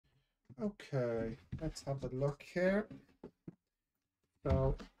Okay, let's have a look here.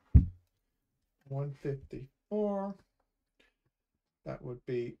 So 154, that would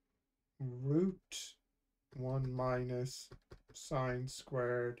be root 1 minus sine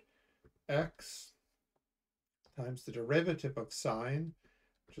squared x times the derivative of sine,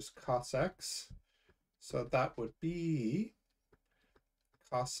 which is cos x. So that would be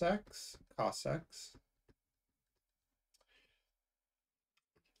cos x.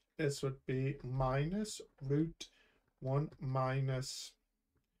 This would be minus root 1 minus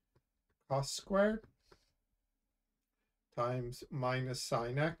cos squared times minus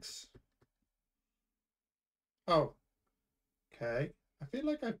sine x. Oh, okay. I feel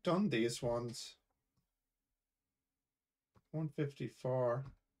like I've done these ones. 154.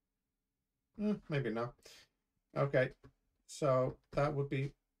 Maybe not. Okay, so that would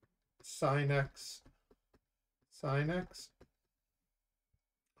be sine x.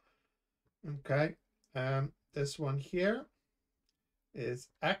 Okay, this one here is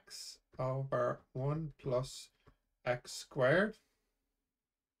x over 1 plus x squared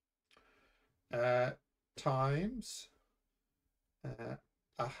times a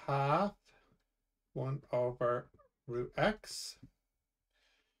half 1 over root x.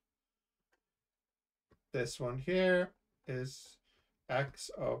 This one here is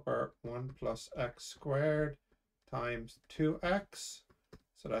x over 1 plus x squared times 2x.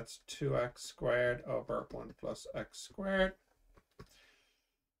 So that's 2x squared over 1 plus x squared.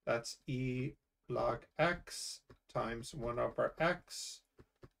 That's e log x times 1 over x,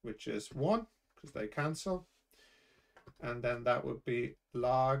 which is 1, because they cancel. And then that would be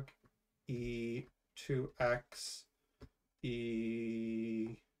log e 2x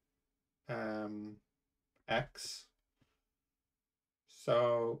e x.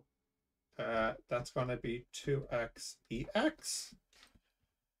 So that's going to be 2x ex.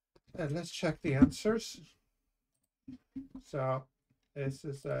 And let's check the answers. So this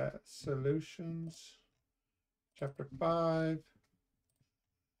is solutions, chapter 5.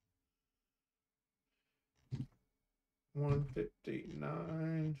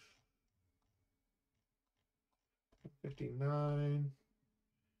 159. 159.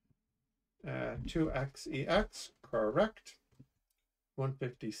 2x ex, correct.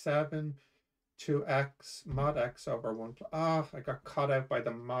 157. 2x mod x over 1. I got caught out by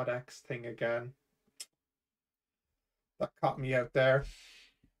the mod x thing again. That caught me out there.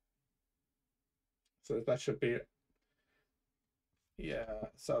 So that should be, yeah,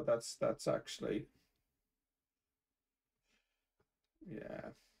 so that's actually, yeah,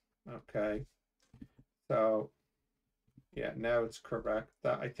 okay. So yeah, now it's correct.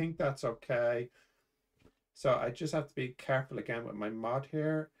 I think that's okay. So I just have to be careful again with my mod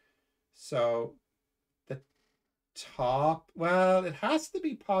here. So the top, well, it has to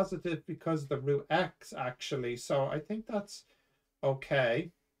be positive because of the root x actually. So I think that's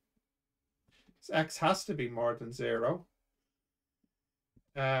okay. So x has to be more than 0.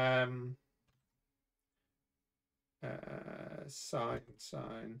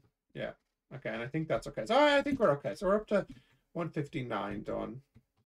 Sine. Yeah. Okay, and I think that's okay. So I think we're okay. So we're up to 159 done.